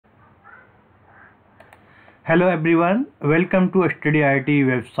Hello everyone, welcome to Study IT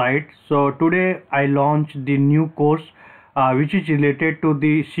website. So today I launched the new course which is related to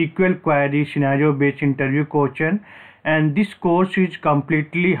the SQL query scenario based interview question, and this course is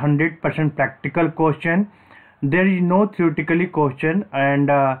completely 100% practical question. There is no theoretically question,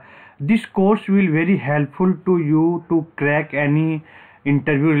 and this course will very helpful to you to crack any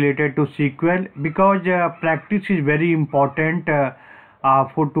interview related to SQL, because practice is very important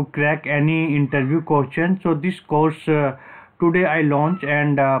for to crack any interview question. So this course today I launch,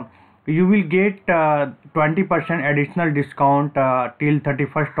 and you will get 20% additional discount till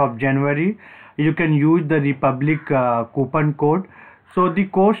 31st of January. You can use the Republic coupon code. So the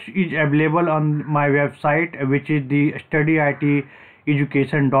course is available on my website, which is the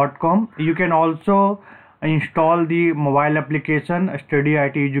studyiteducation.com. You can also install the mobile application Study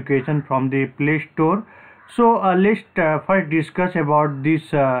IT Education from the Play Store. So let's first discuss about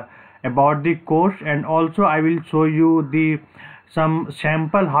this about the course, and also I will show you the some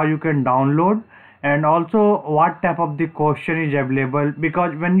sample how you can download, and also what type of the question is available.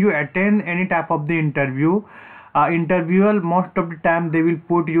 Because when you attend any type of the interview, interviewer most of the time they will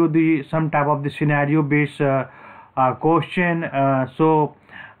put you the some type of the scenario based question. For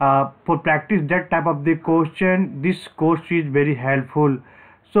practice that type of the question, this course is very helpful.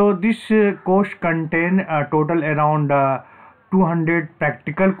 So this course contain total around 200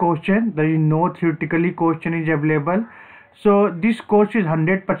 practical question. There is no theoretically question is available. So this course is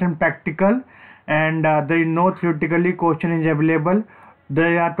 100% practical, and there is no theoretically question is available.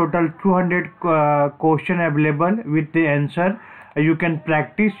 There are total 200 question available with the answer. You can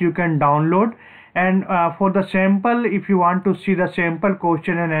practice, you can download, and for the sample, if you want to see the sample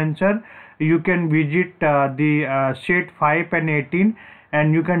question and answer, you can visit the sheet 5 and 18,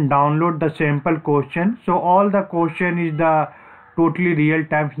 and you can download the sample question. So all the question is the totally real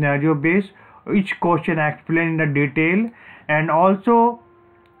time scenario based. Each question explained in the detail, and also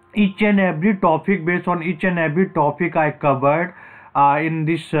each and every topic, based on each and every topic I covered in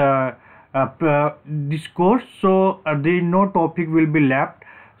this this course. So there is no topic will be left.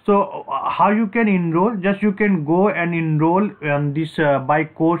 So how you can enroll? Just you can go and enroll on this by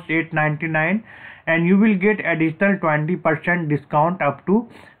course 899, and you will get additional 20% discount up to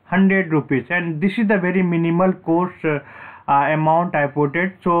 100 rupees. And this is the very minimal course amount I put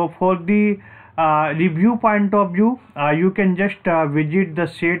it. So for the review point of view, you can just visit the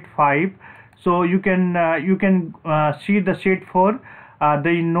sheet 5. So you can see the sheet 4.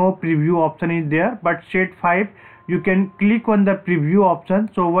 There is no preview option is there, but sheet 5 you can click on the preview option.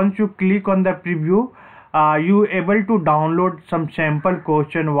 So once you click on the preview, you able to download some sample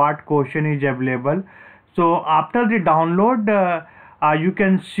question, what question is available. So after the download, you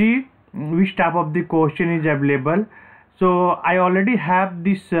can see which type of the question is available. So I already have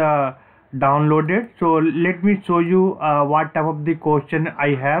this downloaded. So let me show you what type of the question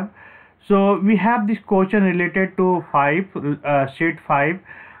I have. So we have this question related to sheet 5.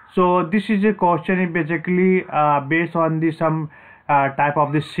 So this is a question basically based on the some type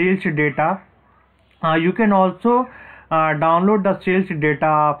of the sales data. You can also download the sales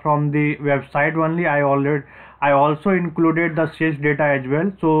data from the website only. I also included the sales data as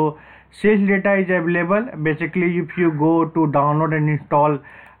well. So sales data is available. Basically, if you go to download and install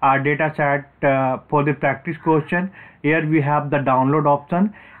data set for the practice question, here we have the download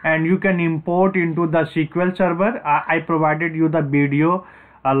option, and you can import into the SQL server. I provided you the video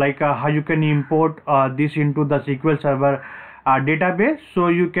how you can import this into the SQL server database, so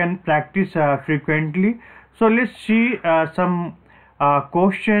you can practice frequently. So let's see some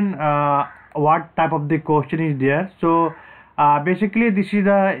question, what type of the question is there. So basically this is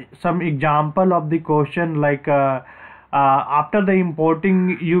some example of the question, after the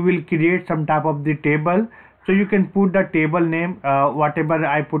importing you will create some type of the table. So you can put the table name, whatever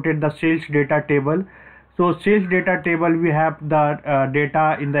I put it, the sales data table. So sales data table, we have the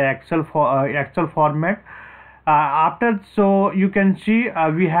data in the Excel format. So you can see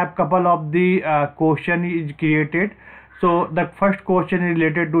we have couple of the question is created. So the first question is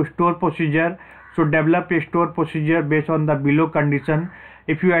related to store procedure. So develop a store procedure based on the below condition.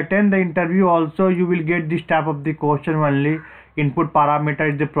 If you attend the interview also, you will get this type of the question only. Input parameter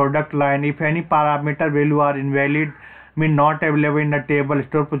is the product line. If any parameter value are invalid, mean not available in the table,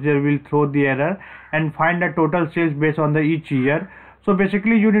 store procedure will throw the error, and find the total sales based on the each year. So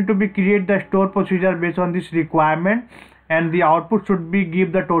basically you need to be create the store procedure based on this requirement, and the output should be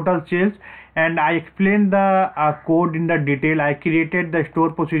give the total sales. And I explained the code in the detail. I created the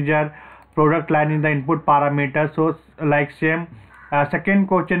store procedure, product line in the input parameter. So like same second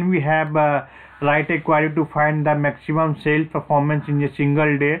question, we have write a query to find the maximum sales performance in a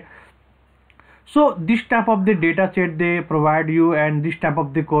single day. So this type of the data set they provide you, and this type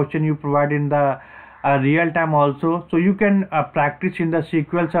of the question you provide in the real time also. So you can practice in the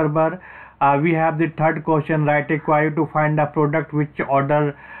SQL server. We have the third question: write a query to find a product which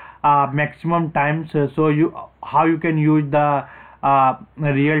order maximum times. So you, how you can use the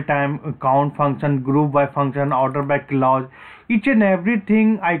real time count function, group by function, order by clause. Each and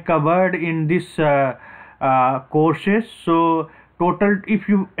everything I covered in this courses. So total, if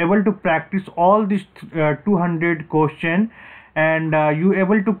you able to practice all these 200 question, and you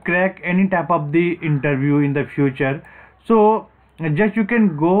able to crack any type of the interview in the future. So just you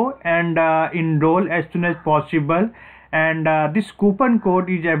can go and enroll as soon as possible, and this coupon code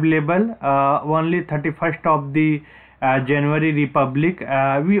is available only 31st of the January Republic.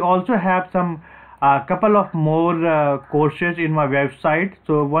 We also have some couple of more courses in my website.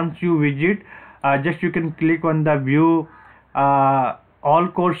 So once you visit, just you can click on the view all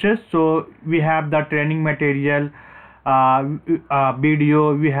courses. So we have the training material,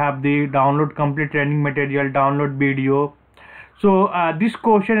 video, we have the download complete training material, download video. So this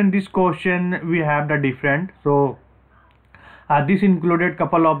question and this question we have the different. So this included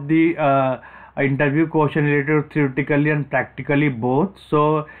couple of the interview question related theoretically and practically both.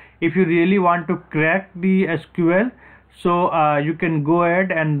 So if you really want to crack the SQL, so you can go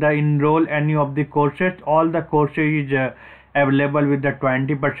ahead and enroll any of the courses. All the courses is available with the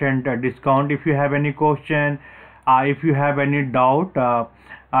 20% discount. If you have any question, if you have any doubt,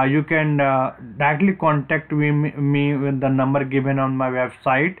 you can directly contact me with the number given on my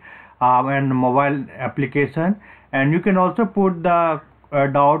website and mobile application, and you can also put the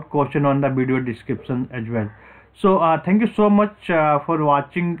doubt question on the video description as well. So thank you so much for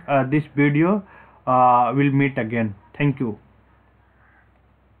watching this video. We'll meet again. Thank you.